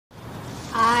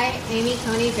Amy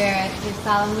Coney Barrett, do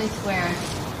solemnly swear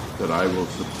that I will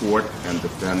support and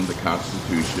defend the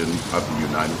Constitution of the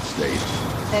United States.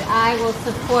 That I will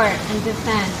support and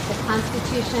defend the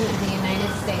Constitution of the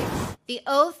United States. The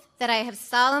oath that I have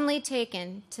solemnly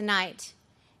taken tonight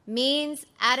means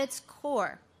at its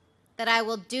core that I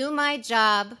will do my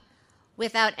job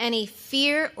without any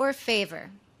fear or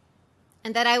favor,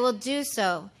 and that I will do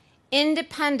so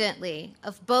independently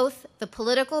of both the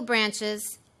political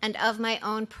branches and of my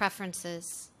own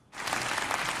preferences.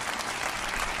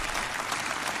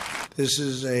 This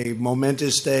is a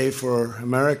momentous day for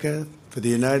America, for the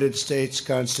United States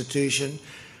Constitution,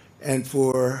 and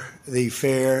for the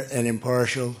fair and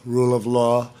impartial rule of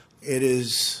law. It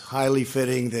is highly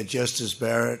fitting that Justice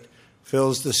Barrett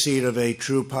fills the seat of a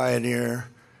true pioneer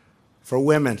for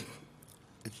women,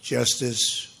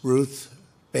 Justice Ruth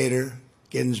Bader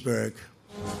Ginsburg.